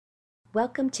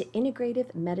Welcome to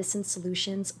Integrative Medicine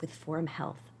Solutions with Forum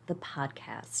Health, the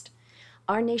podcast.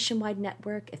 Our nationwide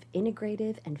network of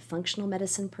integrative and functional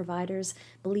medicine providers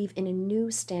believe in a new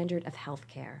standard of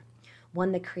healthcare,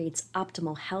 one that creates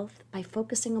optimal health by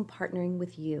focusing on partnering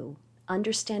with you,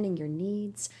 understanding your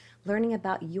needs, learning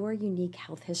about your unique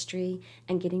health history,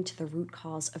 and getting to the root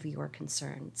cause of your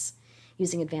concerns.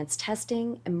 Using advanced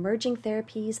testing, emerging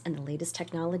therapies, and the latest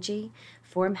technology,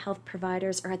 Forum Health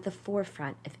providers are at the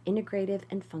forefront of integrative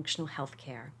and functional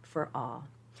healthcare for all.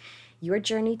 Your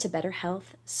journey to better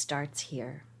health starts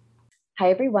here.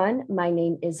 Hi, everyone. My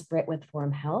name is Britt with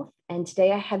Forum Health, and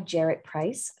today I have Jarrett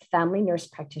Price, family nurse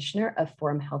practitioner of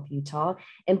Forum Health Utah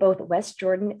in both West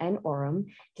Jordan and Orem,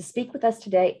 to speak with us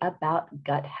today about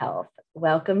gut health.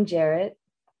 Welcome, Jarrett.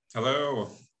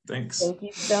 Hello. Thanks. Thank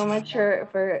you so much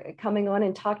for coming on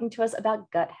and talking to us about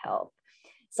gut health.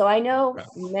 So I know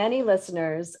many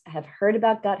listeners have heard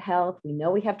about gut health. We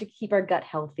know we have to keep our gut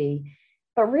healthy,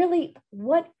 but really,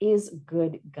 what is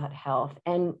good gut health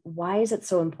and why is it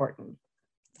so important?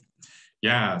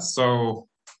 Yeah,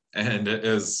 and it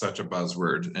is such a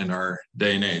buzzword in our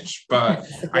day and age, but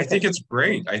I think it's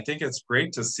great. I think it's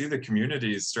great to see the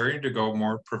community starting to go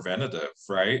more preventative,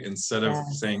 right? Instead of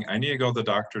saying, I need to go to the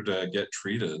doctor to get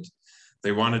treated.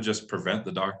 They want to just prevent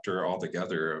the doctor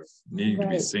altogether of needing to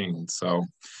be seen.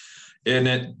 And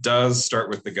it does start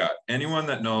with the gut. Anyone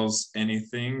that knows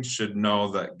anything should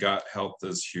know that gut health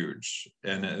is huge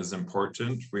and it is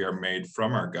important. We are made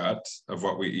from our gut of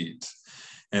what we eat.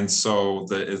 And so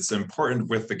it's important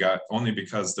with the gut only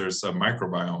because there's a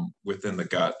microbiome within the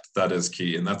gut that is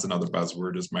key. And that's another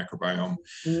buzzword is microbiome.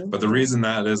 Mm-hmm. But the reason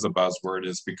that is a buzzword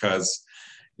is because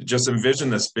just envision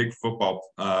this big football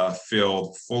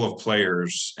field full of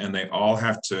players, and they all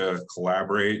have to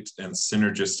collaborate and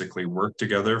synergistically work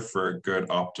together for a good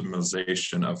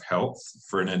optimization of health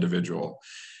for an individual.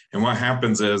 And what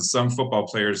happens is some football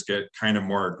players get kind of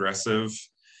more aggressive.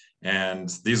 And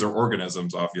these are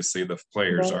organisms, obviously, the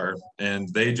players are, and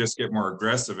they just get more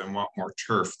aggressive and want more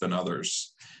turf than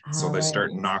others. So they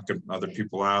start knocking other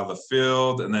people out of the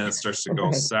field, and then it starts to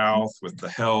go south with the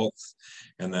health.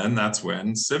 And then that's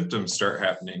when symptoms start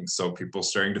happening. So people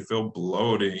starting to feel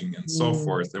bloating and so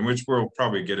forth, and which we'll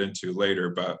probably get into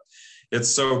later. But it's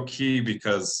so key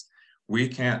because we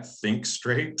can't think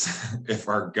straight if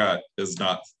our gut is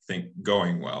not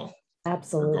going well.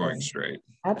 Absolutely. Or going straight.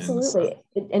 Absolutely.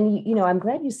 And, you know, I'm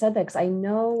glad you said that because I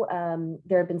know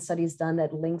there have been studies done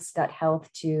that links gut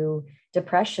health to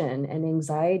depression and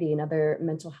anxiety and other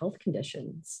mental health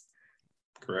conditions.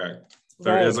 Correct.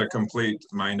 There is a complete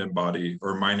mind and body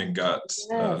or mind and gut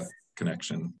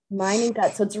connection. Mind and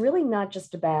gut. So it's really not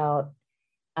just about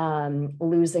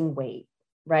losing weight,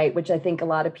 right? Which I think a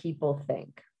lot of people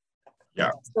think.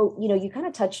 Yeah. So, you know, you kind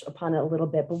of touched upon it a little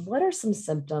bit, but what are some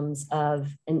symptoms of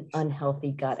an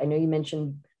unhealthy gut? I know you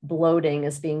mentioned bloating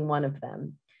as being one of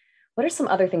them. What are some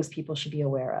other things people should be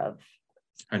aware of?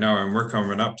 I know, and we're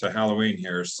coming up to Halloween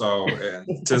here, so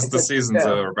just the seasons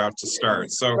are about to start.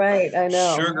 So right, I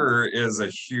know. Sugar is a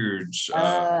huge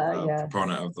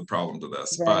proponent of the problem to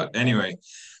this. Right. But anyway,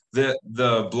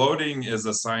 the bloating is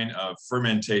a sign of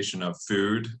fermentation of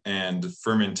food and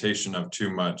fermentation of too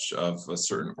much of a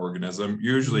certain organism,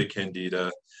 usually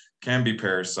candida, can be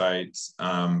parasites,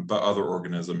 but other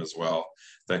organism as well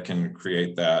that can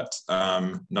create that.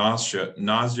 Nausea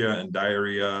and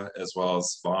diarrhea, as well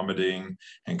as vomiting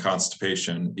and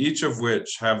constipation, each of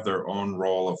which have their own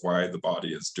role of why the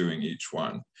body is doing each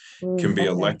one. Can be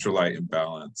electrolyte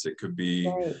imbalance. It could be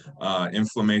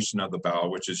inflammation of the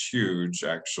bowel, which is huge,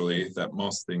 actually, that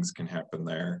most things can happen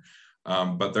there.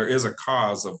 But there is a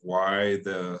cause of why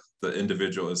the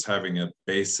individual is having a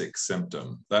basic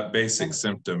symptom. That basic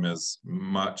symptom is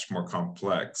much more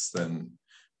complex than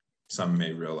some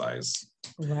may realize.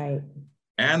 Right.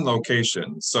 And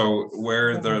location. So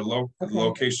where the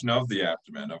location of the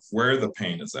abdomen, of where the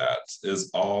pain is at,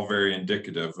 is all very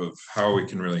indicative of how we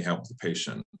can really help the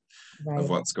patient of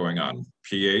what's going on.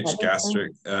 pH,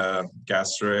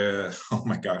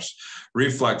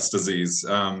 reflux disease,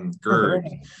 GERD,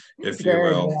 if you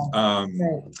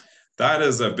will. That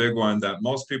is a big one that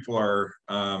most people are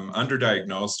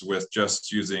underdiagnosed with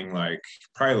just using like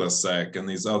Prilosec and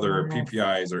these other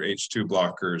PPIs or H2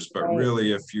 blockers. But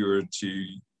really, if you were to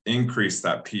increase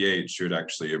that pH, you'd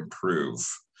actually improve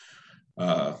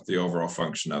the overall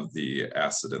function of the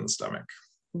acid in the stomach.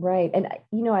 Right. And,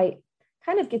 you know, I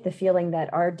kind of get the feeling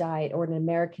that our diet or an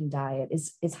American diet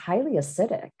is highly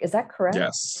acidic. Is that correct?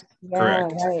 Yes,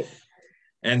 correct. Right.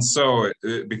 And so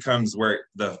it becomes where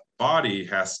the body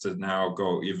has to now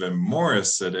go even more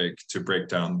acidic to break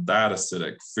down that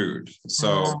acidic food.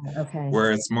 So Okay.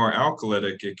 where it's more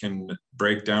alkalytic, it can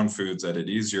break down foods at an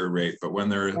easier rate. But when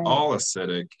they're Right. all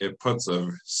acidic, it puts a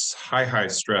high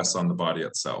stress on the body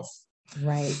itself.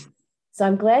 Right. So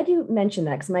I'm glad you mentioned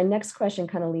that, because my next question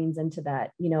kind of leans into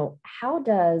that. How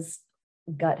does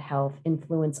gut health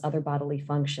influence other bodily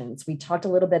functions? We talked a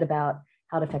little bit about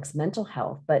how it affects mental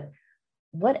health, but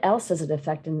what else does it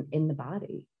affect in the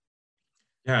body?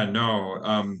 Yeah,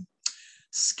 no.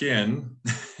 Skin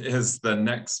is the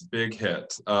next big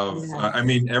hit of, Yes. I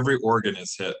mean, every organ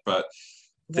is hit, but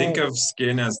think Right. of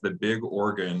skin as the big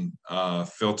organ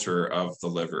filter of the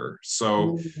liver.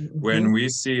 So when Mm-hmm. we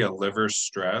see a liver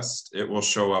stressed, it will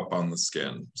show up on the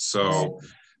skin. Right. So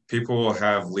people will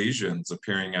have lesions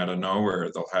appearing out of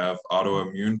nowhere. They'll have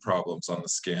autoimmune problems on the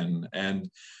skin. And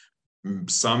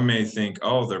some may think,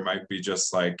 oh, there might be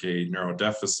just like a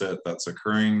neurodeficit that's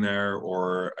occurring there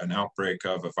or an outbreak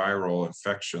of a viral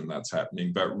infection that's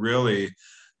happening. But really,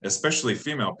 especially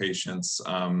female patients,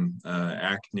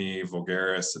 acne,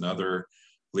 vulgaris, and other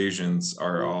lesions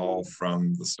are all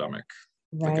from the stomach,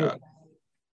 the Right. gut.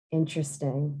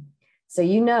 Interesting. So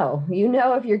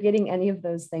if you're getting any of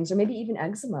those things, or maybe even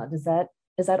eczema. Is that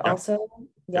Yep. also,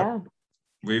 Yep. yeah.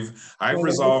 I've Right, it makes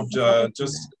resolved sense to look at.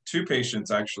 just two patients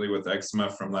actually with eczema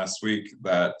from last week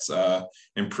that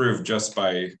improved just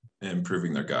by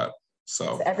improving their gut.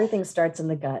 So So everything starts in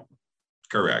the gut.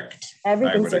 correct. I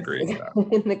Everything would starts agree in with the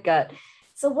that. in the gut.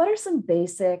 So what are some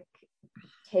basic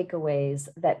takeaways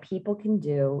that people can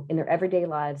do in their everyday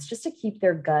lives just to keep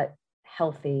their gut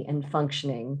healthy and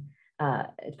functioning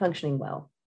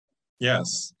well?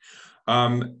 Yes.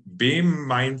 Be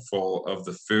mindful of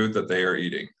the food that they are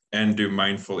eating and do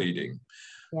mindful eating.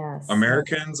 Yes.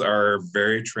 Americans are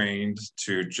very trained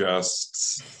to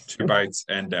just two bites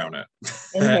and down it.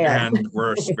 Inhale. And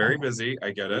we're very busy,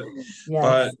 I get it.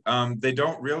 But Yes. they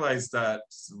don't realize that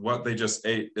what they just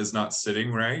ate is not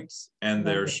sitting right and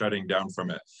they're Right. shutting down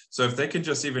from it. So if they can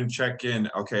just even check in,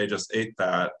 okay, I just ate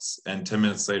that, and 10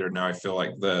 minutes later, now I feel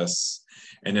like this.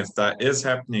 And if that is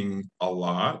happening a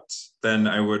lot, then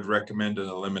I would recommend an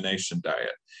elimination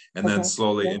diet and then Okay.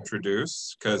 slowly Yep.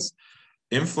 introduce, because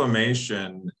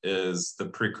inflammation is the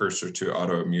precursor to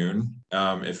autoimmune.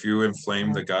 If you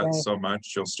inflame the gut Right. so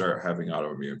much, you'll start having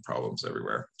autoimmune problems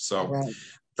everywhere. So Right.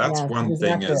 that's Yes. It one is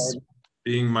thing, not is good.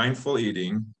 being mindful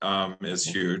eating is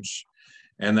huge.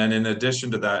 And then in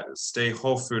addition to that, stay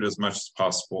whole food as much as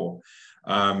possible.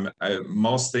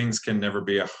 Most things can never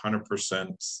be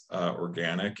 100%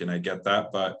 organic, and I get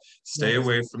that, but stay Yes.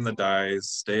 away from the dyes,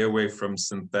 stay away from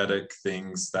synthetic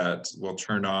things that will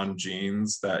turn on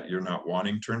genes that you're not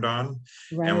wanting turned on,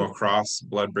 and Right. will cross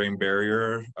blood-brain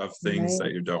barrier of things Right.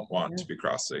 that you don't want Yeah, to be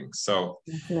crossing. So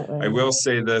I definitely. will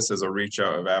say this as a reach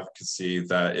out of advocacy,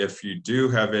 that if you do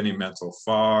have any mental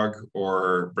fog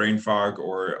or brain fog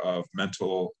or of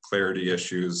mental clarity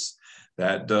issues,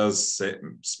 that does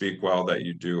speak well that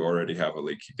you do already have a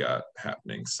leaky gut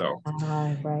happening. So,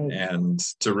 Right. and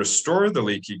to restore the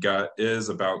leaky gut is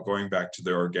about going back to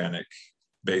the organic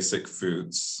basic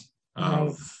foods Right.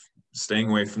 of staying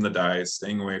away from the dyes,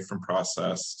 staying away from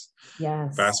processed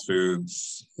Yes. fast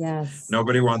foods. Yes.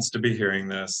 Nobody wants to be hearing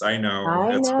this. I know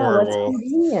I it's know. It's horrible.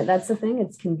 convenient. That's the thing.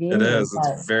 It's It convenient, is.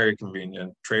 but It's very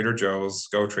convenient. Trader Joe's,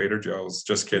 go Trader Joe's.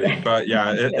 Just kidding. yeah, But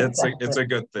yeah, it's exactly. a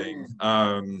good thing.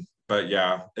 But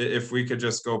yeah, if we could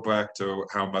just go back to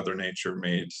how Mother Nature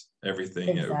made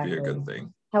everything, it would be a good Exactly.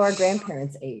 thing. How our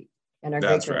grandparents ate and our great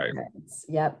That's right. grandparents.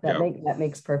 Yep, that Yep.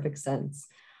 makes perfect sense.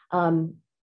 Um,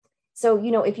 so,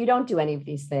 if you don't do any of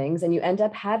these things and you end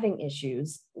up having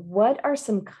issues, what are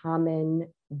some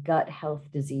common gut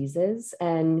health diseases,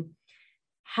 and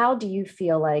how do you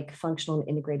feel like functional and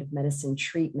integrative medicine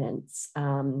treatments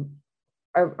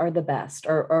are the best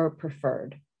or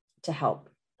preferred to help?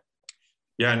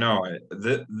 Yeah, no,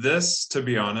 this, to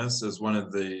be honest, is one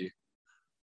of the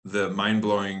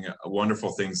mind-blowing,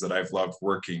 wonderful things that I've loved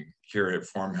working here at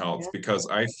Forum Health, Yeah. because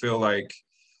I feel like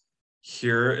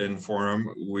here in Forum,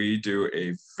 we do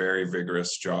a very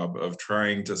vigorous job of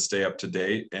trying to stay up to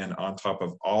date and on top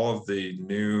of all of the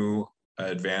new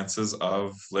advances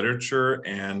of literature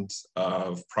and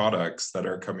of products that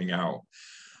are coming out.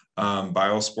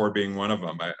 Biospore being one of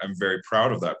them. I'm very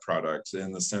proud of that product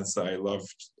in the sense that I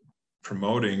loved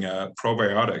promoting a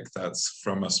probiotic that's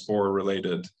from a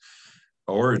spore-related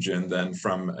origin than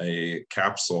from a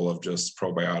capsule of just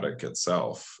probiotic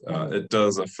itself. Right. It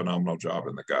does a phenomenal job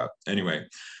in the gut. Anyway,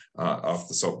 off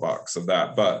the soapbox of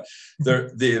that. But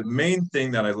the main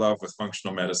thing that I love with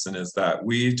functional medicine is that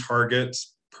we target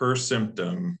per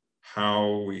symptom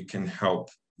how we can help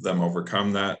them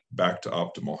overcome that back to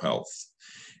optimal health.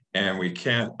 And we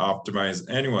can't optimize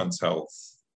anyone's health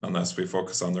unless we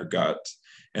focus on their gut.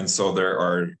 And so there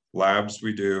are labs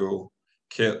we do,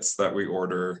 kits that we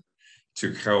order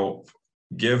to help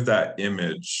give that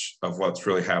image of what's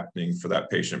really happening for that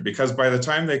patient. Because by the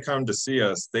time they come to see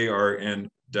us, they are in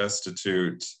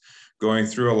destitute, going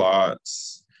through a lot.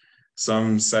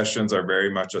 Some sessions are very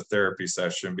much a therapy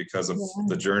session because of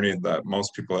the journey that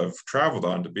most people have traveled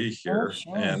on to be here. Oh,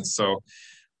 sure. And so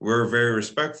we're very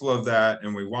respectful of that.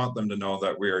 And we want them to know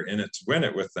that we are in it to win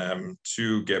it with them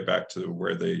to get back to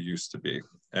where they used to be.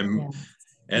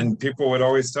 And people would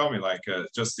always tell me, like,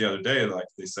 just the other day, like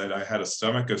they said, I had a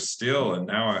stomach of steel and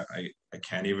now I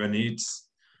can't even eat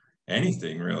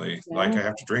anything really. Like I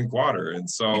have to drink water. And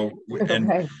so,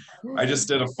 and I just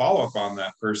did a follow-up on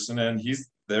that person, and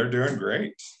they're doing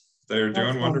great. They're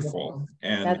doing wonderful.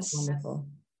 And that's wonderful.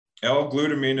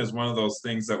 L-glutamine is one of those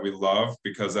things that we love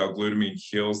because L-glutamine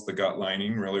heals the gut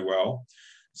lining really well.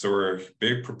 So we're a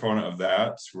big proponent of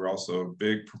that. We're also a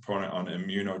big proponent on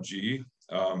Immuno-G.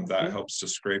 That helps to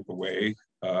scrape away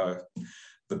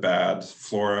the bad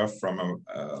flora from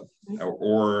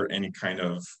or any kind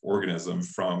of organism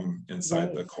from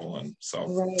inside the colon. So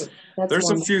there's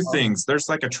wonderful. A few things. There's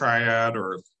like a triad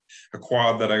or a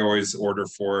quad that I always order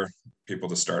for people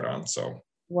to start on. So,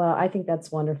 well, I think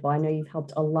that's wonderful. I know you've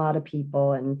helped a lot of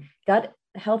people, and gut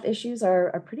health issues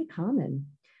are pretty common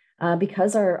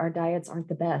because our diets aren't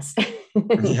the best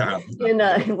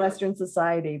in Western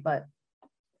society. But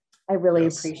I really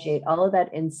appreciate all of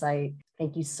that insight.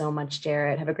 Thank you so much,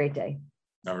 Jarrett. Have a great day.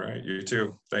 All right, you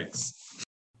too. Thanks.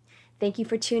 Thank you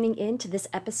for tuning in to this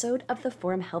episode of the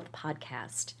Forum Health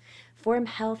Podcast. Forum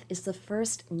Health is the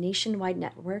first nationwide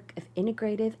network of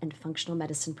integrative and functional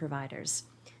medicine providers.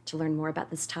 To learn more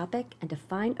about this topic and to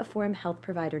find a Forum Health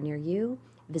provider near you,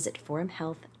 visit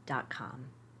forumhealth.com.